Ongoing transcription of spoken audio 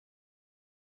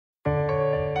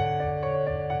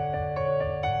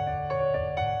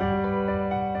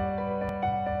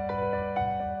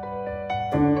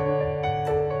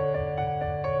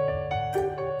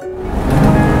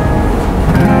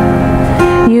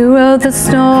You wrote the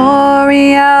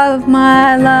story of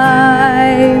my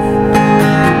life.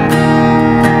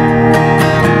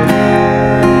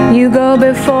 You go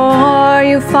before,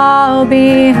 you fall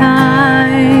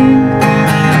behind.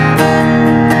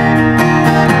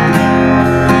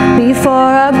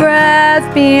 Before a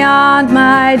breath, beyond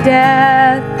my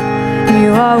death,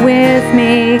 you are with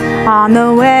me on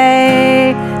the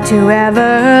way to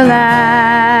everlasting.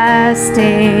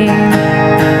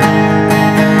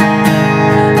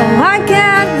 Oh, I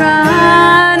can't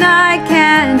run, I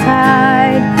can't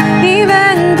hide.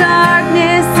 Even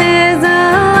darkness is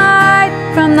a light.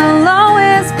 From the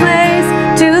lowest place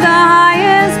to the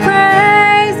highest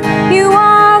praise, you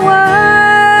are worthy.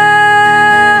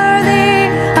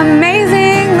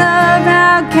 Amazing love,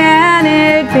 how can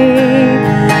it be?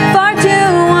 Far too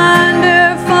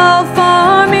wonderful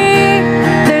for me.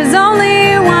 There's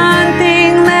only one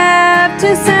thing left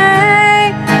to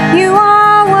say. You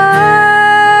are worthy.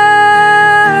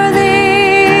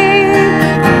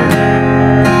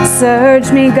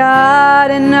 Search me,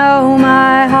 God, and know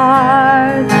my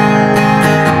heart.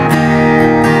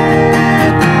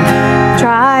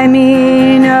 Try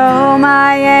me, know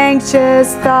my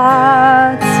anxious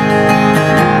thoughts.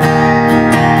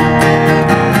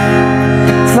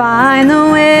 Find the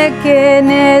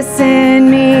wickedness in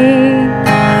me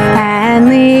and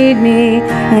lead me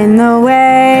in the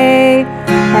way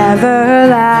everlasting.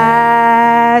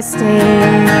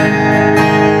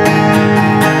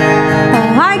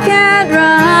 Oh, I can't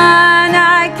run,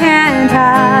 I can't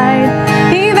hide.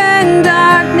 Even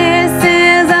darkness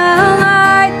is a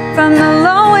light. From the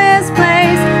lowest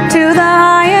place to the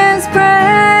highest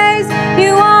praise,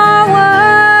 you are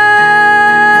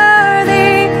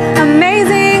worthy.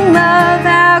 Amazing love,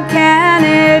 how can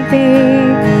it be?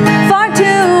 Far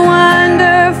too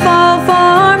wonderful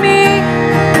for me.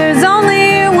 There's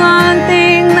only one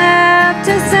thing left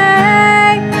to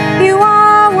say. You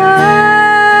are worthy.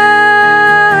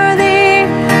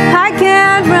 I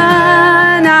can't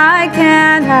run, I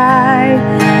can't hide.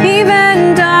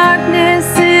 Even darkness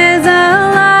is a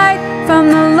light. From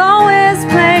the lowest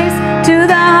place to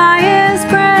the highest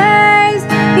praise,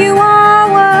 you are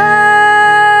worthy.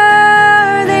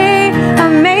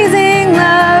 Amazing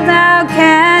love, how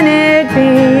can it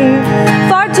be?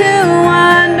 Far too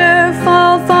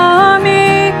wonderful for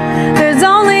me. There's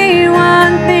only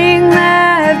one thing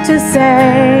left to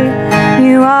say.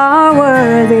 You are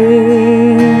worthy.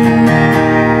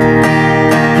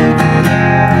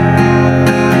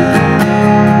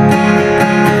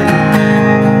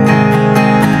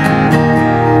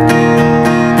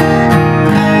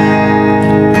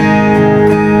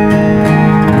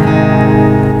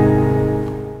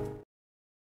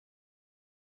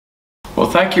 Well,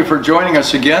 thank you for joining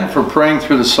us again for praying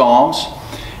through the Psalms.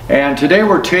 And today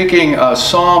we're taking a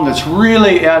psalm that's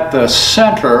really at the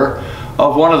center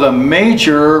of one of the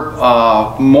major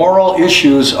moral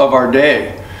issues of our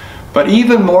day. But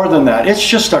even more than that, it's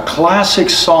just a classic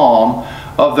psalm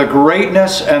of the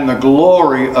greatness and the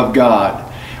glory of God.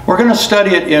 We're going to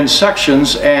study it in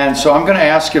sections, and so I'm going to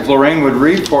ask if Lorraine would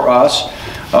read for us,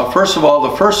 first of all,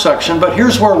 the first section. But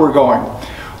here's where we're going.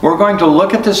 We're going to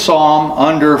look at the psalm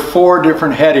under 4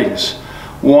 different headings.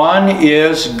 1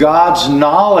 is God's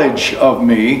knowledge of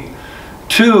me.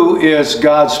 2 is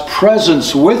God's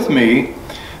presence with me.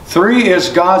 3 is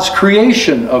God's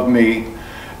creation of me.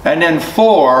 And then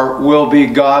 4 will be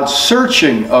God's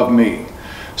searching of me.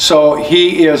 So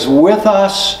He is with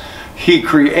us, He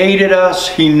created us,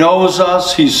 He knows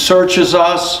us, He searches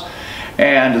us.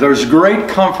 And there's great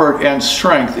comfort and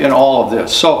strength in all of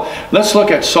this. So let's look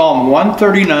at Psalm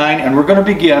 139, and we're going to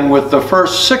begin with the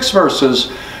first 6 verses,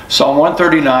 Psalm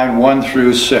 139, 1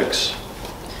 through 6.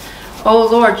 O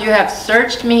Lord, you have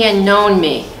searched me and known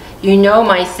me. You know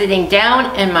my sitting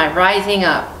down and my rising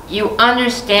up. You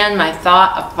understand my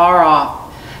thought afar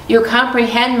off. You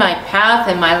comprehend my path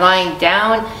and my lying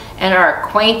down, and are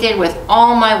acquainted with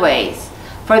all my ways.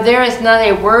 For there is not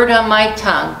a word on my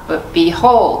tongue, but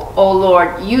behold, O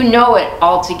Lord, you know it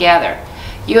altogether.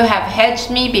 You have hedged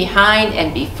me behind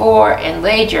and before, and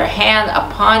laid your hand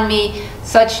upon me.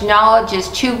 Such knowledge is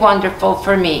too wonderful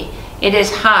for me. It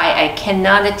is high, I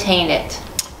cannot attain it.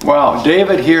 Wow,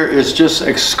 David here is just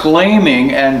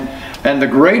exclaiming and the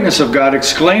greatness of God,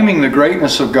 exclaiming the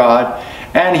greatness of God,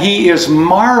 and he is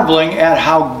marveling at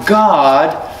how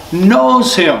God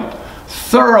knows him.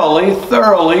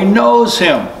 Thoroughly knows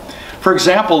him. For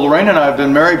example, Lorraine and I have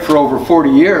been married for over 40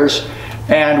 years,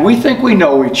 and we think we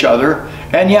know each other,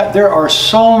 and yet there are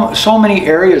so many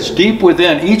areas deep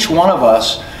within each one of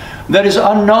us that is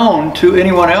unknown to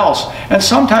anyone else. And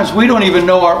sometimes we don't even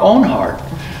know our own heart.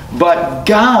 But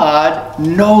God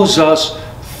knows us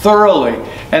thoroughly.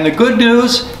 And the good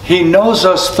news, He knows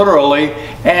us thoroughly,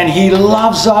 and He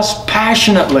loves us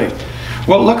passionately.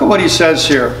 Well, look at what He says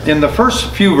here in the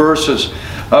first few verses.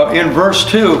 In verse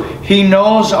 2, He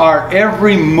knows our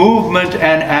every movement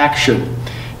and action.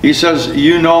 He says,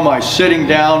 you know my sitting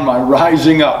down, my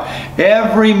rising up.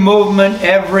 Every movement,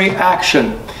 every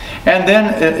action. And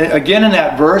then again in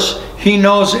that verse, He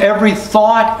knows every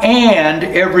thought and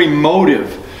every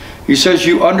motive. He says,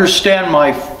 you understand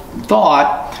my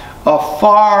thought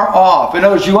afar off. In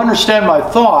other words, you understand my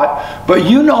thought, but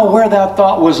you know where that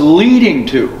thought was leading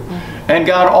to. And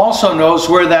God also knows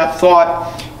where that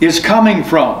thought is coming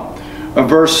from.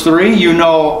 Verse 3, you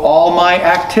know all my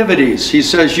activities. He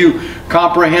says, you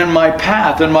comprehend my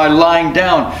path and my lying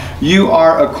down. You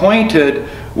are acquainted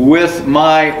with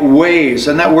my ways.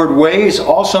 And that word ways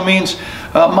also means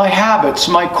my habits,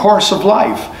 my course of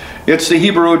life. It's the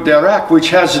Hebrew derek, which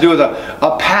has to do with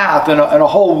a path and a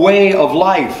whole way of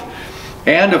life.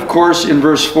 And of course, in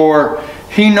verse 4,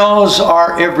 He knows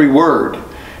our every word.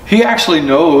 He actually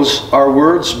knows our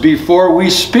words before we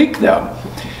speak them.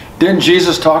 Didn't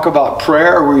Jesus talk about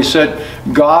prayer where He said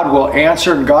God will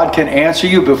answer, and God can answer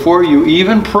you before you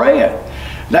even pray it?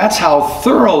 That's how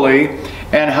thoroughly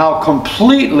and how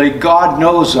completely God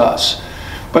knows us.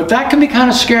 But that can be kind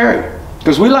of scary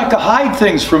because we like to hide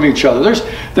things from each other.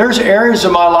 There's areas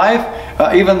of my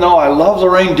life, even though I love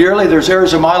Lorraine dearly, there's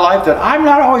areas of my life that I'm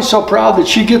not always so proud that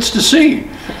she gets to see.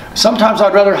 Sometimes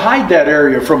I'd rather hide that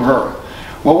area from her.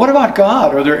 Well, what about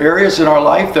God? Are there areas in our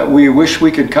life that we wish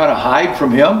we could kind of hide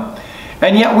from Him?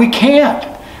 And yet we can't.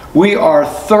 We are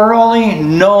thoroughly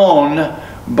known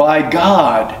by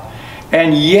God,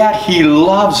 and yet He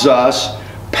loves us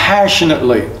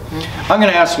passionately. I'm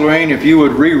going to ask Lorraine if you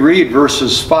would reread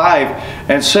verses 5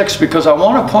 and 6, because I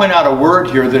want to point out a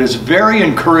word here that is very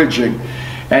encouraging.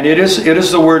 And it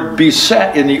is the word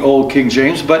beset in the Old King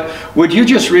James. But would you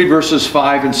just read verses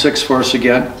 5 and 6 for us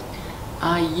again?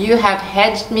 You have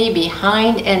hedged me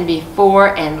behind and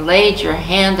before and laid your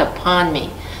hand upon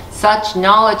me. Such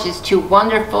knowledge is too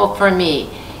wonderful for me.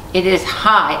 It is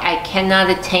high, I cannot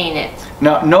attain it.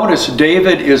 Now notice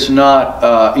David is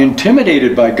not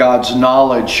intimidated by God's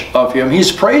knowledge of him.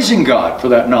 He's praising God for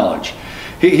that knowledge.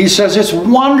 He says it's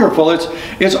wonderful,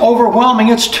 it's overwhelming,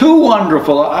 it's too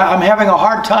wonderful. I'm having a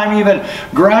hard time even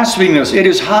grasping this. It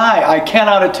is high, I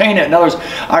cannot attain it. In other words,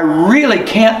 I really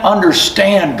can't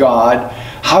understand, God,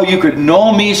 how you could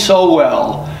know me so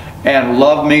well and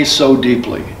love me so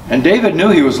deeply. And David knew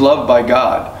he was loved by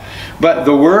God. But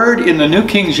the word in the New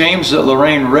King James that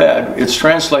Lorraine read, it's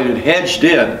translated hedged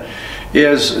in,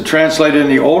 is translated in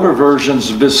the older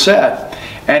versions beset.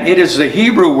 And it is the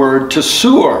Hebrew word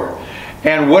tesur.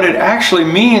 And what it actually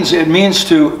means, it means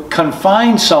to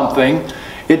confine something.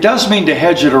 It does mean to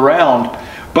hedge it around,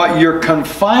 but you're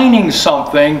confining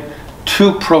something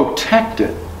to protect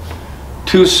it,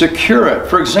 to secure it.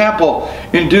 For example,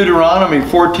 in Deuteronomy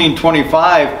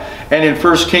 14:25 and in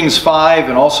 1 Kings 5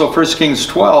 and also 1 Kings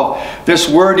 12, this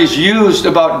word is used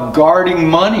about guarding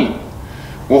money.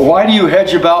 Well, why do you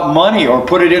hedge about money or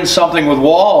put it in something with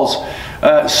walls?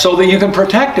 So that you can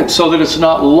protect it, so that it's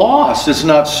not lost, it's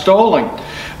not stolen.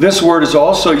 This word is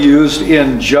also used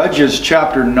in Judges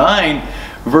chapter 9,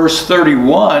 verse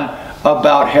 31,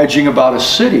 about hedging about a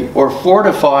city or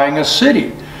fortifying a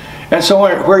city. And so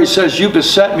where he says, you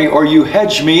beset me or you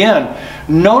hedge me in,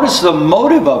 notice the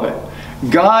motive of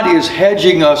it. God is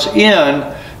hedging us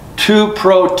in to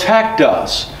protect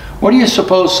us. What do you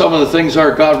suppose some of the things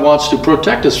are God wants to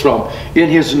protect us from in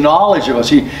His knowledge of us?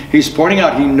 He's pointing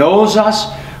out He knows us,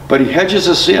 but He hedges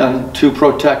us in to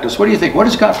protect us. What do you think? What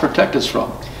does God protect us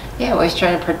from? Yeah, well, He's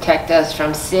trying to protect us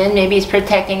from sin. Maybe He's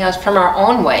protecting us from our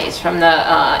own ways, from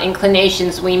the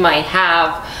inclinations we might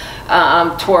have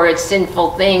towards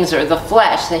sinful things or the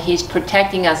flesh, that He's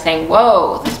protecting us, saying,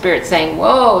 whoa, the Spirit's saying,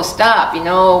 whoa, stop,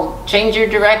 change your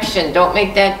direction, don't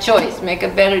make that choice, make a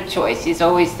better choice. He's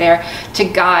always there to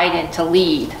guide and to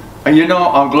lead.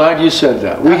 I'm glad you said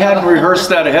that. We hadn't rehearsed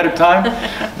that ahead of time,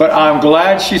 but I'm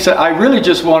glad she said. I really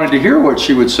just wanted to hear what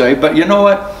she would say, but you know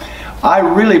what? I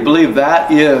really believe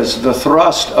that is the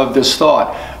thrust of this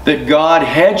thought, that God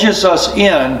hedges us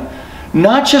in,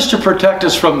 not just to protect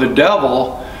us from the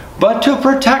devil, but to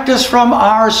protect us from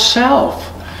ourselves.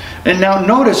 And now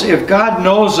notice, if God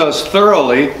knows us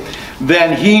thoroughly,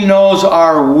 then He knows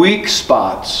our weak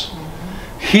spots.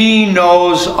 He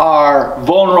knows our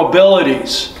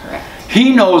vulnerabilities.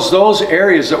 He knows those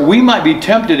areas that we might be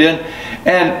tempted in,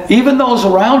 and even those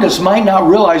around us might not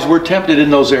realize we're tempted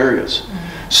in those areas.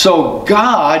 So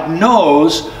God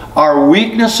knows our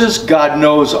weaknesses. God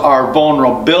knows our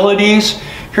vulnerabilities.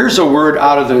 Here's a word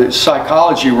out of the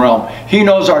psychology realm. He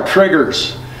knows our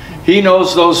triggers. He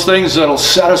knows those things that'll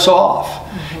set us off.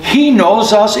 He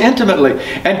knows us intimately.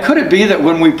 And could it be that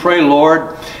when we pray,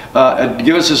 Lord,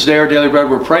 give us this day our daily bread,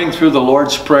 we're praying through the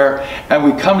Lord's Prayer, and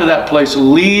we come to that place,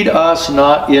 lead us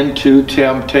not into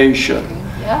temptation.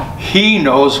 Yeah. He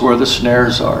knows where the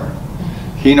snares are.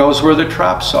 He knows where the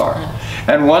traps are.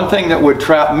 And one thing that would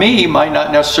trap me might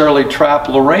not necessarily trap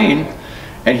Lorraine.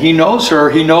 And He knows her,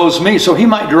 He knows me. So He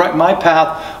might direct my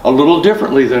path a little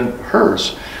differently than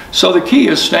hers. So the key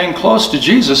is staying close to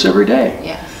Jesus every day.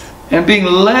 Yes. And being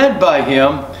led by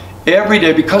Him every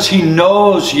day, because He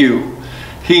knows you.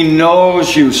 He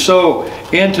knows you so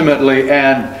intimately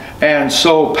and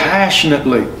so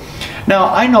passionately.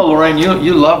 Now, I know, Lorraine,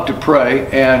 you love to pray,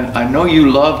 and I know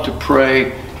you love to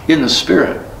pray in the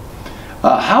Spirit.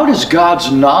 How does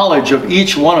God's knowledge of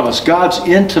each one of us, God's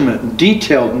intimate,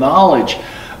 detailed knowledge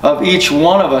of each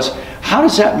one of us, how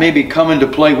does that maybe come into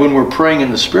play when we're praying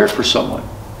in the Spirit for someone?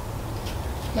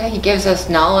 Yeah, He gives us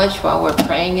knowledge while we're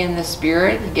praying in the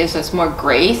Spirit. He gives us more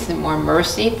grace and more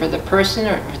mercy for the person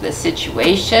or for the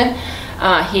situation.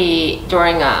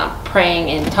 During praying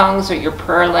in tongues or your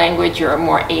prayer language, you're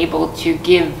more able to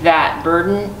give that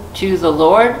burden to the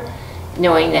Lord,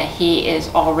 knowing that He is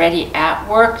already at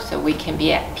work, so we can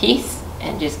be at peace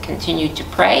and just continue to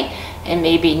pray and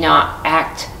maybe not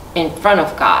act in front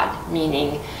of God,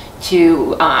 meaning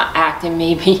to act and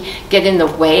maybe get in the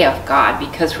way of God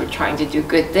because we're trying to do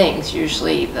good things.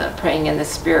 Usually the praying in the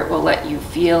Spirit will let you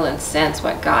feel and sense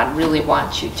what God really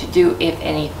wants you to do, if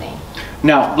anything.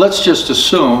 Now, let's just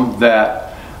assume that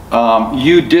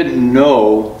you didn't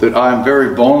know that I'm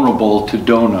very vulnerable to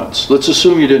donuts. Let's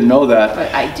assume you didn't know that.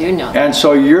 But I do know that. And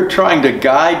so you're trying to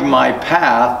guide my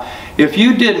path. If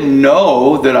you didn't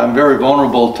know that I'm very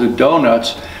vulnerable to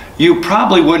donuts, you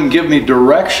probably wouldn't give me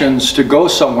directions to go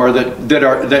somewhere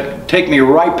that take me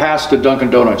right past the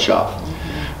Dunkin' Donut shop.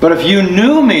 But if you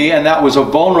knew me and that was a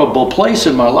vulnerable place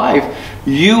in my life,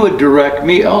 you would direct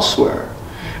me elsewhere.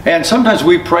 And sometimes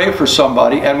we pray for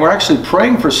somebody and we're actually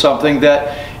praying for something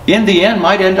that in the end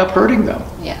might end up hurting them.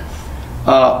 Yes.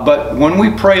 But when we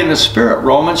pray in the Spirit,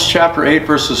 Romans chapter 8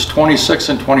 verses 26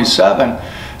 and 27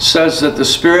 says that the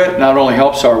Spirit not only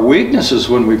helps our weaknesses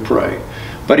when we pray,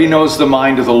 but He knows the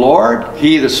mind of the Lord.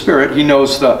 He, the Spirit, He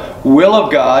knows the will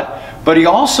of God, but He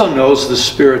also knows the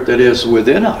Spirit that is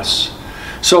within us.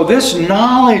 So this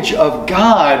knowledge of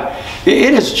God,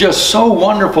 it is just so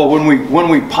wonderful when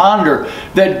we ponder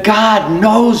that God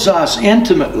knows us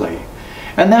intimately.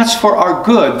 And that's for our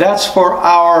good. That's for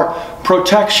our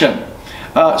protection.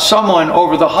 Someone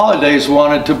over the holidays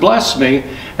wanted to bless me,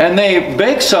 and they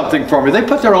baked something for me. They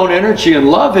put their own energy and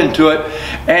love into it,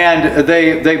 and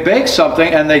they baked something,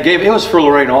 and they gave, it was for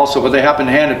Lorraine also, but they happened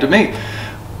to hand it to me.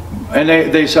 And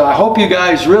they said, I hope you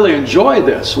guys really enjoy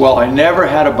this. Well, I never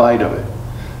had a bite of it.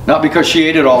 Not because she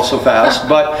ate it all so fast,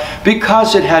 but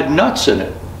because it had nuts in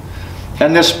it.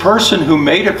 And this person who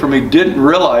made it for me didn't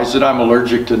realize that I'm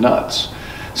allergic to nuts.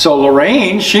 So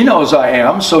Lorraine, she knows I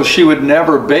am, so she would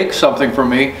never bake something for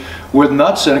me with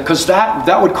nuts in it, because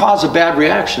that would cause a bad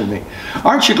reaction to me.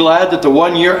 Aren't you glad that the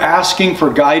one you're asking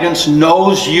for guidance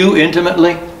knows you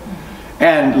intimately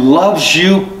and loves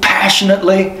you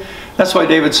passionately? That's why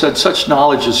David said, such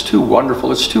knowledge is too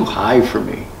wonderful, it's too high for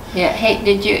me. Yeah, hey,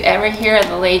 did you ever hear of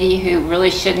the lady who really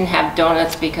shouldn't have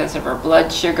donuts because of her blood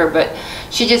sugar, but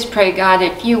she just prayed, God,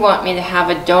 if you want me to have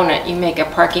a donut, you make a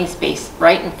parking space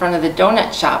right in front of the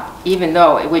donut shop, even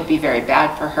though it would be very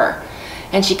bad for her.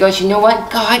 And she goes, you know what?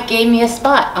 God gave me a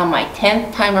spot on my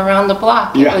 10th time around the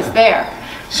block. It was there.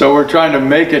 So we're trying to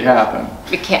make it happen.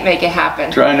 We can't make it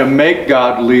happen. Trying to make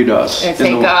God lead us. And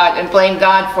say God and blame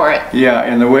God for it.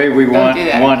 Yeah, in the way we want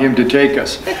Him to take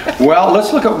us. Well,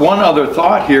 let's look at one other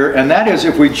thought here, and that is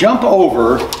if we jump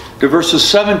over to verses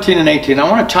 17 and 18, I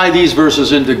want to tie these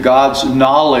verses into God's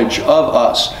knowledge of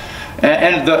us.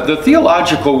 And the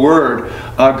theological word,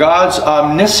 God's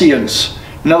omniscience,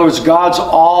 in other words, God's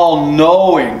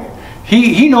all-knowing.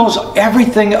 He knows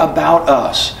everything about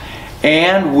us.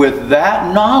 And with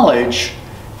that knowledge,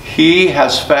 He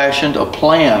has fashioned a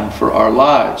plan for our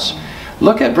lives.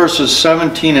 Look at verses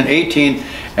 17 and 18,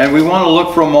 and we want to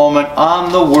look for a moment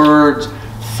on the word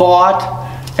thought,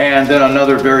 and then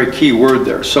another very key word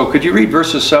there. So could you read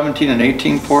verses 17 and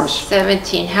 18 for us?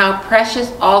 17, how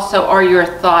precious also are your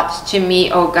thoughts to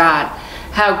me, O God.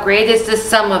 How great is the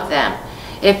sum of them.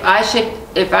 If I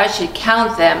should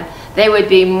count them, they would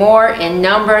be more in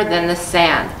number than the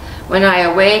sand. When I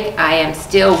awake, I am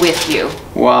still with you.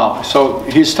 Wow. So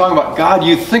he's talking about, God,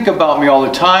 you think about me all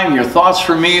the time. Your thoughts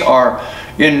for me are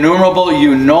innumerable.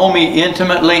 You know me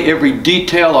intimately, every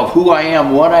detail of who I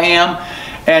am, what I am.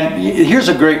 And here's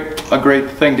a great a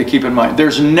great thing to keep in mind.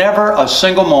 There's never a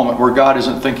single moment where God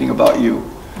isn't thinking about you.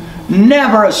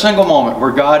 Never a single moment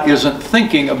where God isn't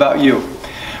thinking about you.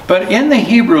 But in the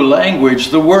Hebrew language,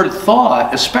 the word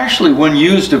thought, especially when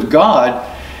used of God,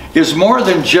 is more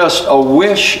than just a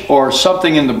wish or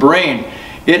something in the brain.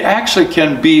 It actually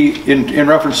can be, in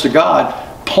reference to God,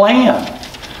 plan.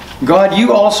 God,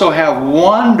 you also have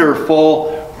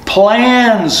wonderful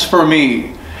plans for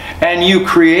me. And you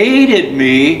created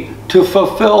me to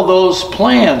fulfill those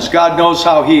plans. God knows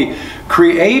how He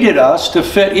created us to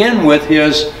fit in with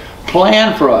His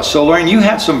plan for us. So Lorraine, you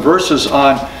had some verses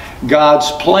on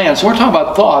God's plan. So we're talking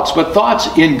about thoughts, but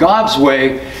thoughts in God's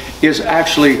way is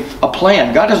actually a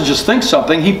plan. God doesn't just think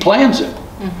something, He plans it.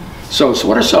 So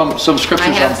what are some scriptures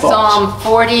I have on thoughts? Psalm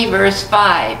 40 verse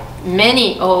 5.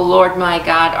 Many, O Lord my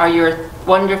God, are your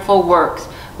wonderful works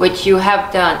which you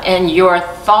have done, and your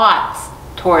thoughts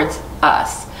towards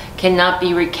us cannot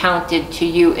be recounted to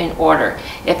you in order.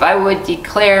 If I would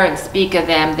declare and speak of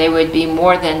them, they would be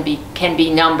more than can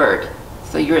be numbered.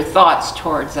 So your thoughts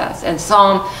towards us. And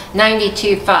Psalm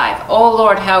 92:5. O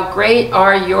Lord, how great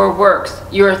are your works.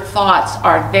 Your thoughts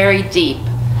are very deep.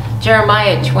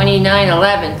 Jeremiah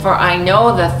 29:11. For I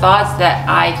know the thoughts that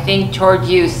I think toward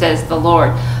you, says the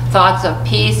Lord. Thoughts of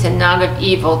peace and not of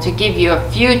evil, to give you a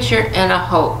future and a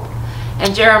hope.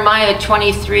 And Jeremiah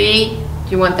 23.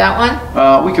 Do you want that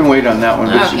one? We can wait on that one.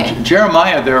 Okay.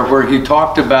 Jeremiah there, where he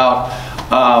talked about,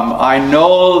 I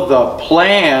know the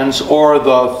plans or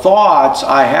the thoughts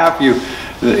I have for you.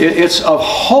 It's of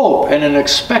hope and an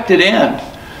expected end.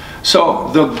 So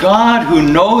the God who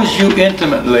knows you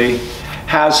intimately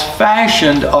has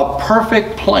fashioned a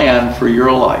perfect plan for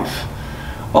your life.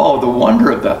 Oh, the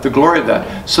wonder of that, the glory of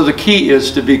that. So the key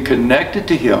is to be connected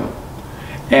to Him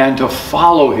and to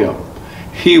follow Him.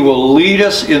 He will lead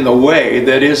us in the way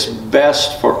that is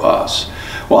best for us.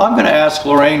 Well, I'm going to ask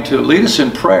Lorraine to lead us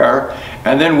in prayer,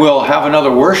 and then we'll have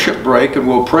another worship break and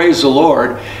we'll praise the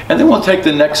Lord, and then we'll take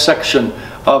the next section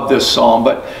of this psalm.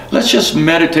 But let's just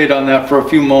meditate on that for a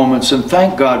few moments and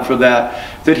thank God for that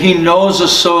He knows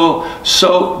us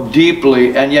so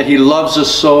deeply, and yet He loves us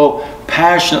so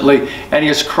passionately, and He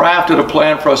has crafted a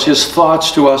plan for us. His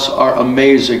thoughts to us are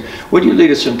amazing. Would you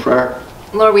lead us in prayer?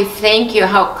 Lord, we thank you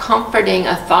how comforting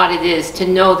a thought it is to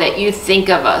know that you think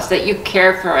of us, that you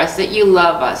care for us, that you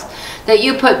love us, that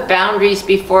you put boundaries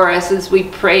before us as we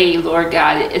pray, Lord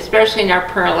God, especially in our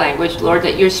prayer language, Lord,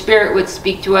 that your Spirit would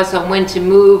speak to us on when to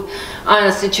move on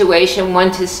a situation,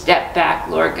 when to step back,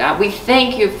 Lord God. We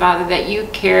thank you, Father, that you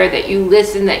care, that you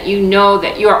listen, that you know,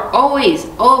 that you are always,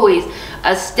 always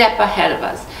a step ahead of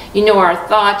us. You know our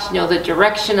thoughts, you know the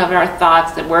direction of our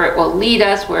thoughts, and where it will lead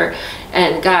us,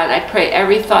 and God, I pray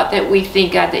every thought that we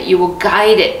think, God, that you will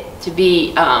guide it to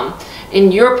be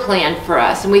in your plan for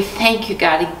us. And we thank you,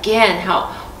 God, again,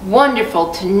 how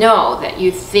wonderful to know that you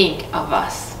think of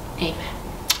us. Amen.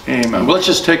 Amen. Well, let's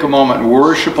just take a moment and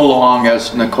worship along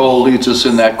as Nicole leads us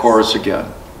in that chorus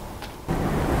again.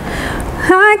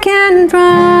 I can't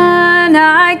run,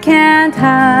 I can't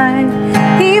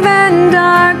hide. Even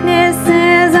darkness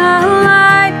is a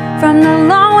light. From the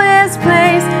lowest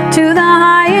place to the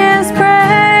highest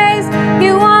praise,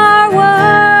 you are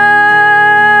worthy.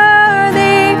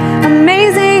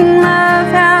 Amazing love,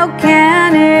 how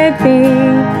can it be?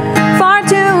 Far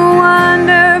too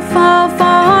wonderful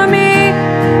for me.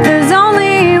 There's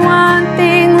only one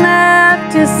thing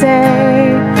left to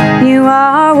say. You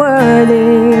are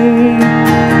worthy.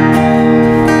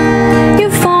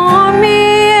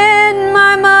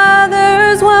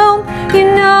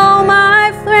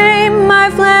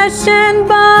 And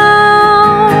bone.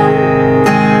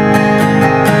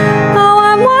 Oh,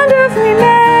 I'm wonderfully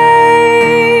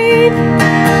made.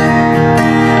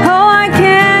 Oh, I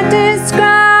can't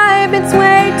describe, it's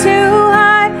way too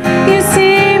high. You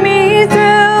see me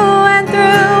through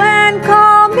and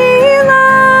call me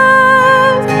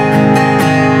loved.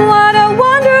 What a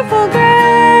wonderful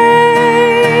grace.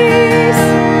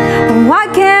 Oh, I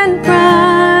can't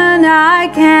run, I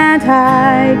can't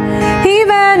hide.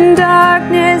 Even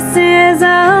darkness is a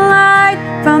light.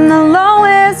 From the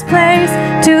lowest place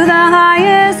to the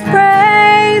highest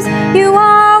praise, you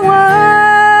are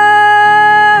worthy.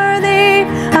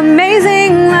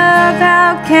 Amazing love,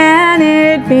 how can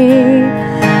it be?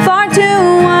 Far too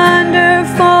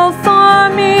wonderful for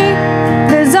me.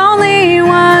 There's only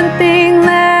one thing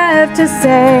left to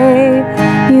say.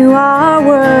 You are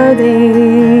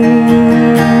worthy.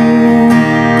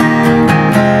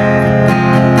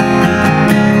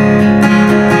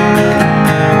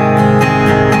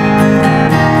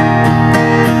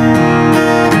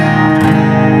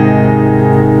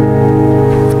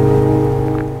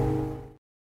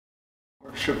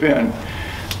 In.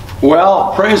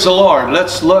 Well, praise the Lord.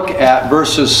 Let's look at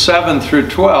verses 7 through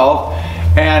 12.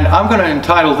 And I'm going to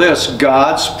entitle this,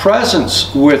 God's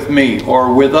Presence with Me,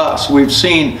 or with us. We've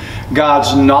seen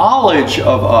God's knowledge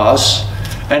of us,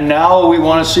 and now we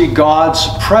want to see God's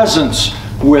presence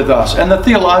with us. And the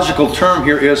theological term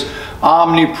here is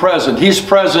omnipresent. He's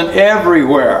present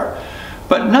everywhere.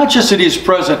 But not just that He's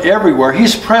present everywhere,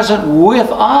 He's present with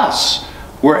us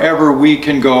wherever we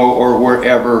can go or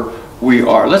wherever we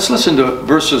are. Let's listen to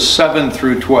verses 7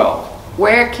 through 12.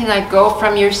 Where can I go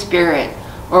from your spirit?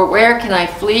 Or where can I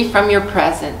flee from your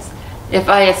presence? If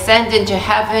I ascend into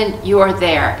heaven, you are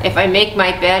there. If I make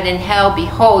my bed in hell,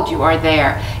 behold, you are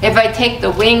there. If I take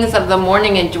the wings of the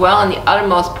morning and dwell in the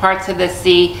uttermost parts of the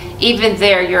sea, even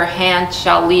there your hand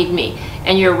shall lead me,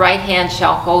 and your right hand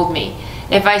shall hold me.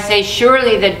 If I say,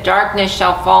 surely the darkness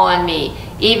shall fall on me,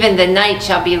 even the night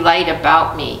shall be light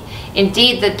about me.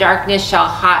 Indeed, the darkness shall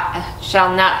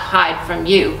not hide from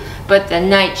you, but the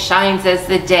night shines as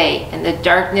the day, and the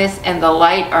darkness and the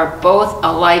light are both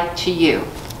alike to you.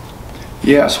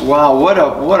 Yes, wow, what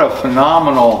a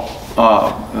phenomenal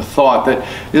thought, that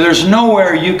there's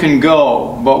nowhere you can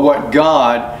go but what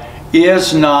God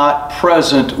is not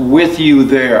present with you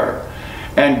there.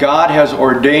 And God has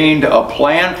ordained a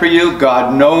plan for you.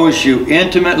 God knows you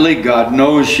intimately. God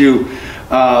knows you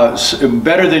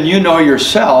better than you know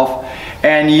yourself.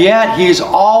 And yet He's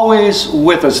always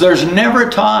with us. There's never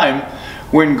a time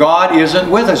when God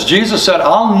isn't with us. Jesus said,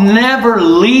 I'll never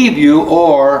leave you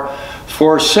or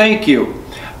forsake you.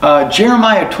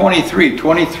 Jeremiah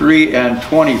 23 and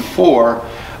 24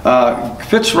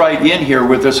 fits right in here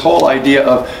with this whole idea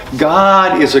of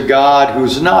God is a God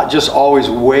who's not just always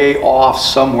way off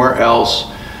somewhere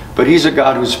else, but He's a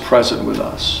God who's present with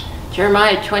us.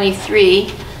 Jeremiah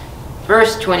 23,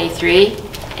 verse 23.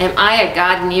 Am I a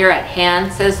God near at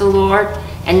hand, says the Lord,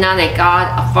 and not a God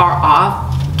afar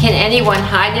off? Can anyone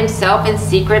hide himself in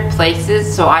secret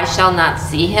places so I shall not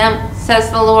see him, says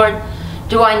the Lord?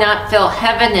 Do I not fill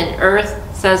heaven and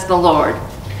earth, says the Lord?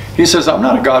 He says, I'm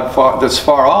not a God that's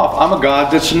far off. I'm a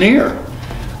God that's near.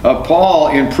 Paul,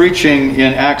 in preaching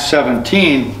in Acts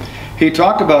 17, he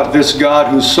talked about this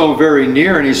God who's so very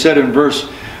near, and he said in verse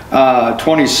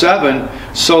 27,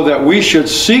 so that we should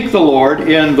seek the Lord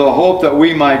in the hope that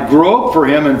we might grope for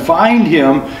Him and find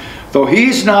Him, though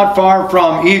He's not far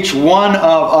from each one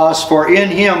of us, for in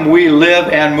Him we live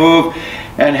and move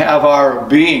and have our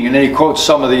being. And then he quotes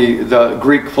some of the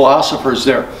Greek philosophers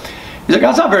there. He's like,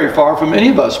 God's not very far from any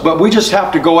of us, but we just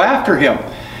have to go after Him.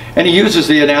 And he uses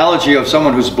the analogy of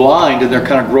someone who's blind and they're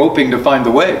kind of groping to find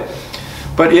the way.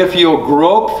 But if you'll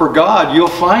grope for God, you'll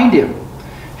find Him.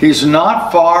 He's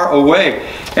not far away.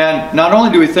 And not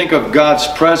only do we think of God's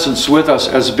presence with us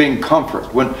as being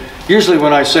comfort. Usually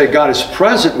when I say God is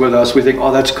present with us, we think,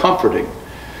 oh, that's comforting.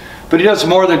 But He does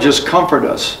more than just comfort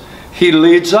us. He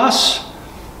leads us.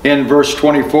 In verse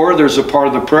 24, there's a part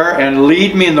of the prayer, and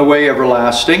lead me in the way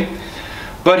everlasting.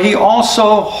 But He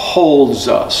also holds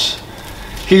us.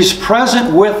 He's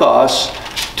present with us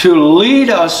to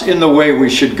lead us in the way we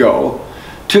should go,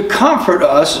 to comfort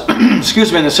us,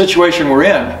 excuse me, in the situation we're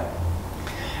in,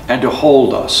 and to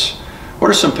hold us.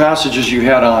 What are some passages you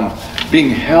had on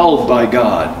being held by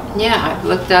God? Yeah, I've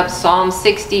looked up Psalm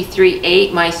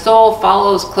 63:8. My soul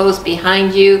follows close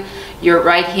behind you. Your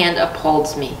right hand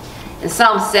upholds me. In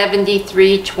Psalm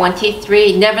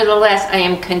 73:23, nevertheless, I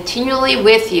am continually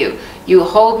with you. You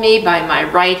hold me by my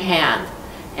right hand.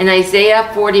 In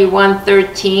Isaiah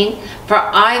 41:13, for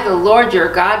I, the Lord your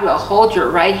God, will hold your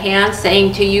right hand,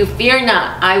 saying to you, fear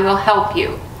not, I will help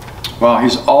you. Well,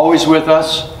 He's always with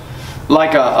us,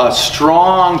 like a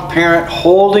strong parent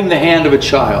holding the hand of a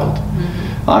child.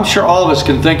 Mm-hmm. I'm sure all of us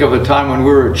can think of a time when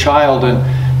we were a child and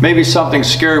maybe something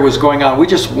scary was going on. We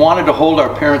just wanted to hold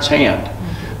our parents' hand.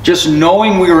 Mm-hmm. Just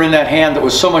knowing we were in that hand that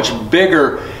was so much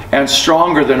bigger and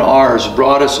stronger than ours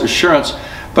brought us assurance.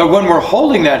 But when we're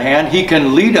holding that hand, He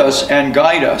can lead us and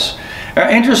guide us. An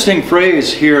interesting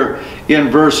phrase here in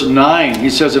verse 9. He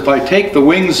says, if I take the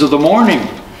wings of the morning.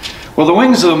 Well, the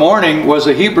wings of the morning was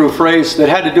a Hebrew phrase that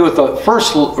had to do with the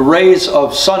first rays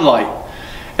of sunlight.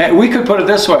 And we could put it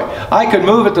this way. I could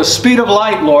move at the speed of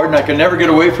light, Lord, and I can never get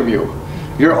away from you.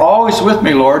 You're always with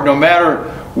me, Lord, no matter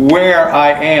where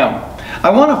I am. I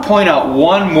want to point out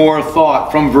one more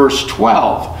thought from verse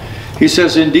 12. He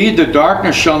says, indeed, the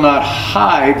darkness shall not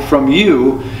hide from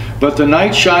you, but the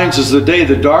night shines as the day.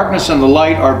 The darkness and the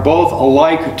light are both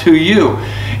alike to you.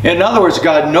 In other words,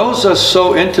 God knows us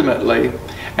so intimately,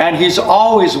 and He's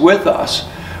always with us.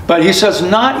 But He says,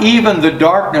 not even the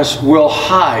darkness will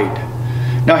hide.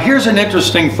 Now, here's an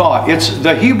interesting thought. It's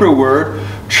the Hebrew word,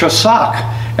 chasak.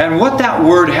 And what that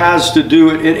word has to do,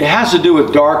 it has to do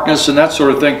with darkness and that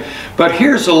sort of thing. But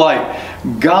here's the light.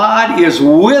 God is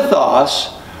with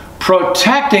us,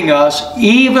 protecting us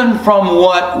even from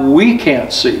what we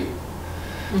can't see.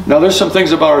 Now there's some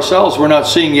things about ourselves we're not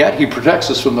seeing yet. He protects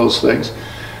us from those things.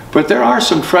 But there are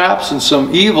some traps and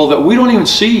some evil that we don't even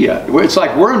see yet. It's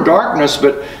like we're in darkness,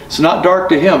 but it's not dark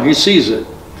to Him. He sees it.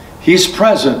 He's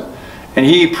present, and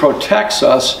He protects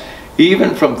us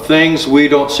even from things we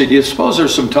don't see. Do you suppose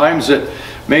there's some times that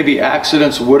maybe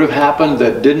accidents would have happened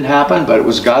that didn't happen, but it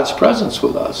was God's presence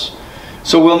with us?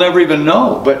 So we'll never even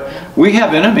know. But we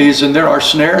have enemies, and there are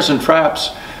snares and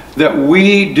traps that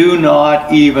we do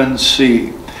not even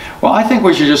see. Well, I think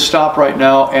we should just stop right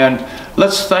now and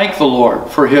let's thank the Lord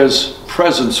for His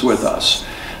presence with us.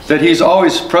 That He's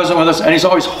always present with us and He's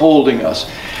always holding us.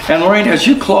 And Lorraine, as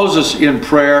you close us in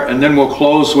prayer, and then we'll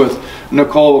close with,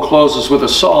 Nicole will close us with a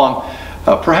song,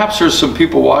 perhaps there's some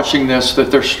people watching this that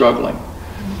they're struggling.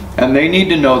 And they need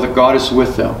to know that God is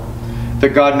with them.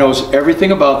 That God knows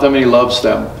everything about them and He loves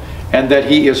them. And that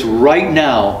He is right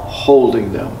now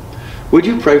holding them. Would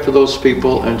you pray for those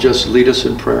people and just lead us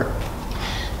in prayer?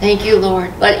 Thank you,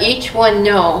 Lord. Let each one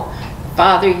know,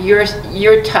 Father, your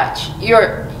touch,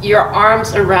 your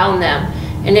arms around them.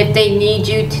 And if they need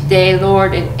you today,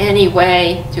 Lord, in any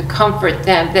way to comfort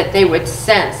them, that they would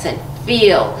sense and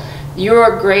feel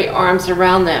your great arms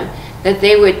around them, that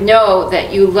they would know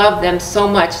that you love them so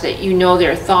much, that you know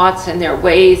their thoughts and their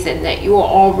ways, and that you are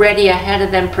already ahead of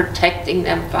them, protecting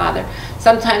them, Father.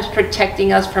 Sometimes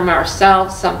protecting us from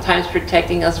ourselves, sometimes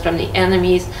protecting us from the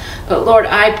enemies. But Lord,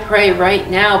 I pray right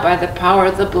now by the power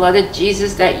of the blood of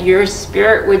Jesus that your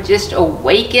Spirit would just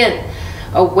awaken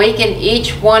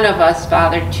each one of us,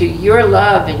 Father, to your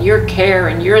love and your care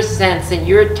and your sense and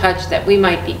your touch, that we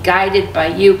might be guided by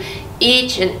you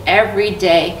each and every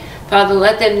day. Father,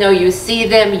 let them know you see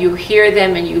them, you hear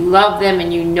them, and you love them,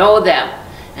 and you know them.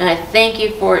 And I thank you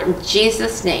for it in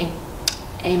Jesus' name.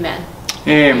 Amen.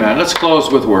 Amen. Let's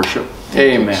close with worship.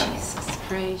 Amen. Thank you, Jesus.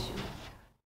 Praise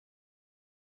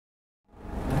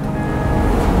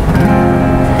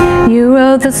you. You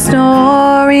wrote the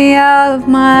story of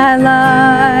my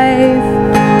life.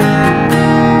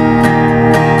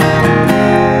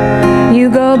 You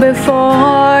go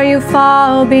before, you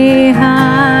fall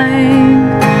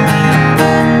behind.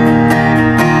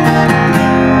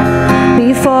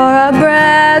 Before a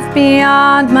breath,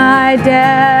 beyond my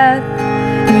death,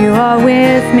 you are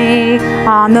with me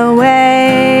on the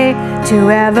way to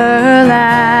everlasting.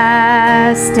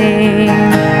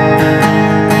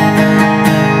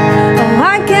 Oh,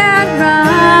 I can't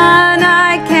run,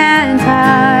 I can't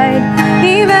hide.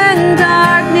 Even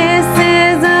darkness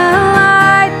is a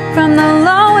light. From the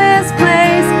lowest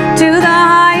place to the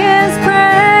highest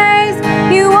praise,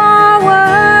 you are worthy.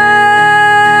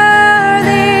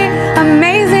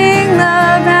 Amazing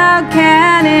love, how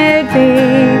can it be?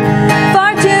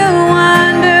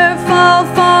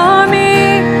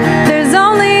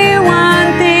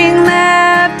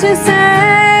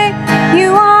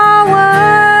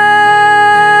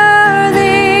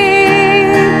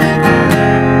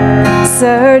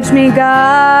 Search me,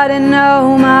 God, and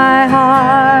know my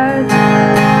heart.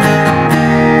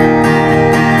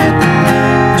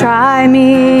 Try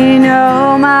me,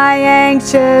 know my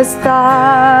anxious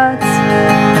thoughts.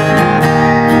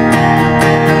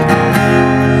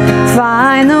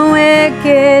 Find the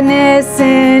wicked